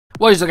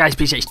What is up guys,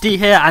 Beech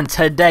here, and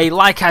today,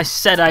 like I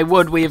said I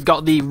would, we have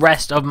got the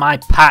rest of my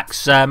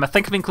packs. I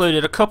think I've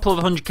included a couple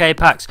of 100k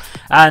packs,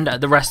 and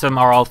the rest of them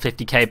are all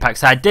 50k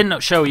packs. I did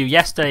not show you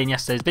yesterday in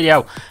yesterday's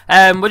video.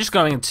 We're just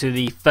going into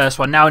the first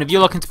one now, and if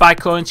you're looking to buy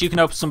coins, you can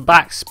open some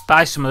packs,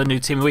 buy some of the new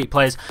Team of the Week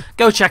players.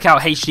 Go check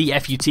out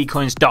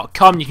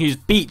hdfutcoins.com. You can use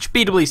Beech,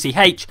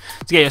 BWCH,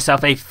 to get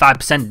yourself a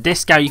 5%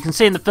 discount. You can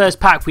see in the first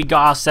pack we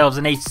got ourselves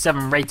an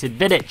 87 rated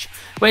Beech,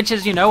 which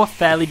is, you know, a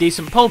fairly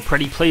decent pull.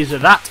 Pretty pleased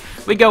with that.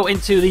 We go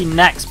into the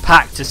next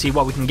pack to see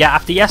what we can get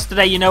after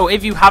yesterday. You know,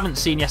 if you haven't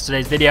seen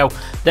yesterday's video,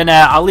 then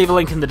I'll leave a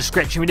link in the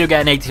description. We do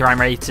get an 89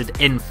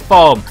 rated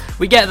Inform.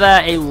 We get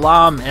there a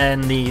Lamb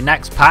in the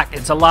next pack.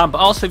 It's a Lamb, but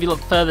also if you look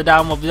further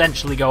down, we'll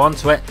eventually go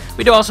onto it.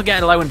 We do also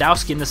get a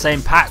Lewandowski in the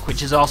same pack,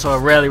 which is also a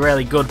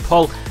really good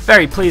pull.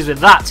 Very pleased with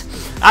that.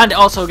 And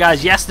also,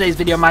 guys, yesterday's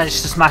video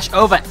managed to smash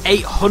over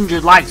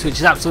 800 likes, which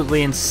is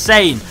absolutely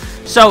insane.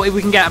 So if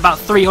we can get about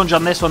 300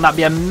 on this one, that'd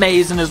be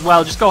amazing as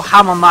well. Just go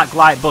ham on that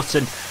like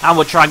button, and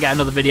we'll try and get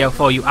another video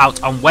for you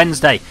out on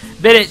Wednesday.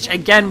 Beech,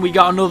 again, we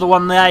got another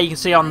one there. You can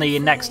see on the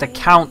next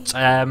account.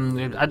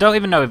 I don't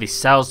even know if he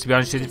sells, to be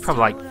honest with you. It's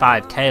probably like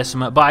 5k or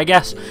something. But I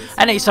guess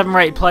an 87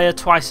 rated player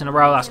twice in a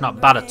row, that's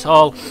not bad at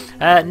all.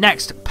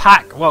 Next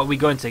pack, what are we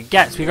going to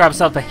get? So we grab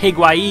ourselves a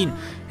Higuain,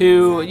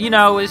 who, you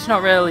know, it's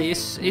not really,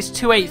 it's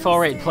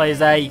 284 rated players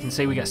there. You can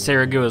see we get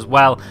Sirigu as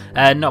well.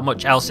 Not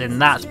much else in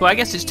that, but I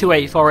guess it's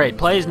 284 rated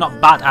players, not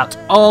bad at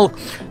all.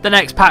 The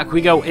next pack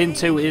we go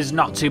into is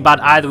not too bad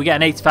either. We get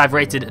an 85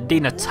 rated Di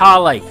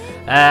Natale.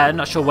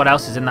 Not sure what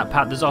else is in that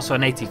pack. There's also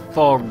an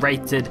 84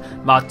 rated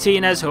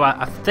Martinez, who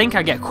I think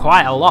I get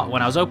quite a lot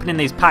when I was opening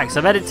these packs.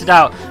 I've edited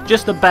out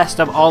just the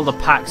best of all the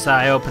packs that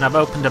I open. I've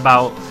opened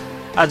about,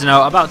 I don't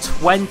know, about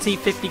 20,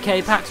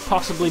 50k packs,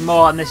 possibly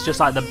more, and this is just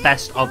like the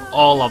best of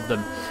all of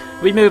them.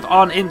 We move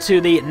on into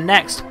the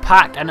next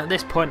pack, and at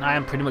this point I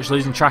am pretty much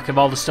losing track of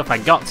all the stuff I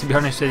got, to be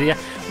honest with you.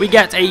 We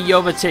get a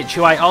Jovetic,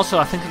 who I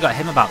think I got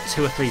him about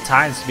 2 or 3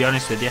 times, to be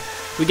honest with you.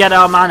 We get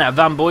our man at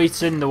Van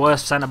Buiten, the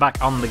worst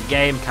centre-back on the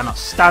game, cannot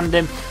stand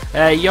him.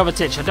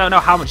 Jovetic, I don't know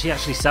how much he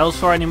actually sells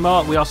for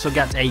anymore. We also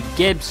get a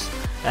Gibbs.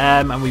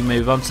 And we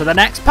move on to the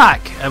next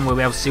pack, and we'll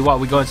be able to see what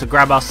we're going to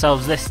grab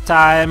ourselves this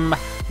time.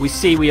 We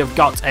see we have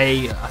got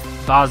a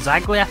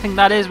Barzagli, I think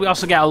that is. We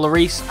also get a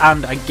Lloris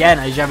and again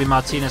a Javi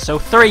Martinez. So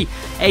 3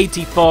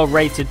 84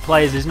 rated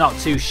players is not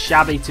too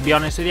shabby, to be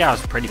honest with you. I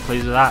was pretty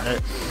pleased with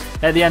that.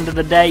 At the end of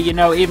the day, you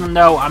know, even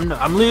though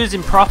I'm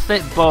losing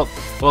profit, but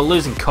well,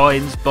 losing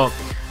coins, but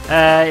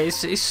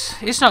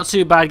it's not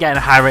too bad getting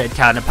a high rated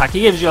kind of pack. It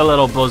gives you a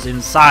little buzz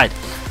inside.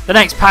 The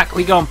next pack,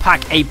 we go and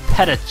pack a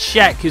Petr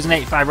Cech, who's an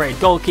 85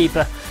 rated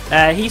goalkeeper.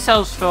 He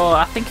sells for,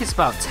 I think it's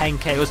about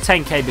 10k. It was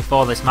 10k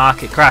before this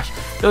market crash.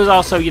 There was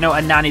also, you know,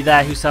 a Nani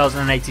there who sells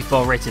an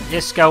 84 rated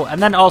Isco,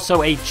 and then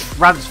also a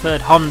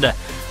transferred Honda,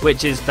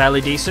 which is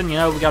fairly decent. You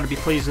know, we got to be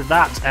pleased with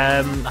that.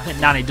 I think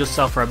Nani does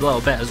sell for a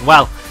little bit as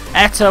well.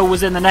 Eto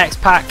was in the next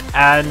pack,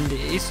 and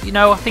it's, you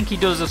know, I think he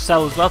does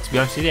sell as well, to be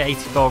honest with you.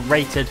 84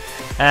 rated.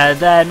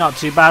 They're not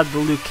too bad. The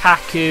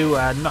Lukaku,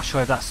 I'm not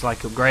sure if that's like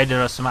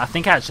upgraded or something. I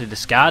think I actually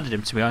discarded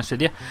him, to be honest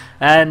with you.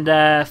 And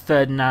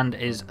Ferdinand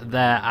is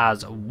there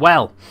as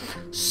well.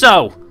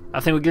 So I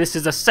think this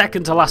is the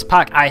second to last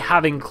pack I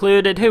have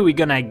included. Who are we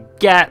gonna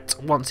get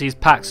once these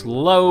packs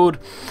load?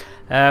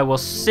 We'll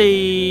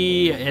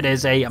see. It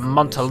is a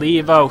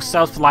Montalivo,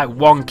 sells for like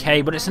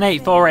 1k, but it's an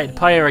 84 rated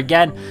player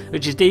again,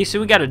 which is decent.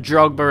 We get a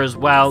Drogba as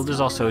well.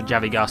 There's also a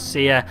Javi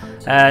Garcia.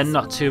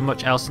 Not too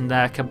much else in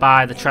there.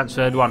 Kabay, the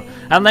transferred one.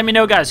 And let me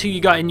know, guys, who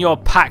you got in your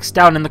packs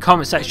down in the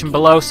comment section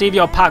below. See if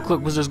your pack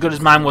look was as good as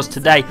mine was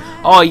today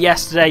or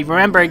yesterday.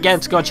 Remember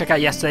again to go and check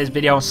out yesterday's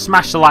video and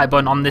smash the like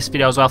button on this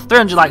video as well.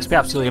 300 likes would be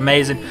absolutely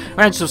amazing.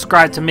 Remember to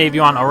subscribe to me if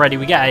you aren't already.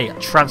 We get a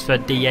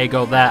transferred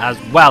Diego there as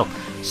well.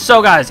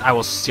 So guys, I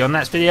will see you on the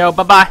next video.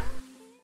 Bye bye.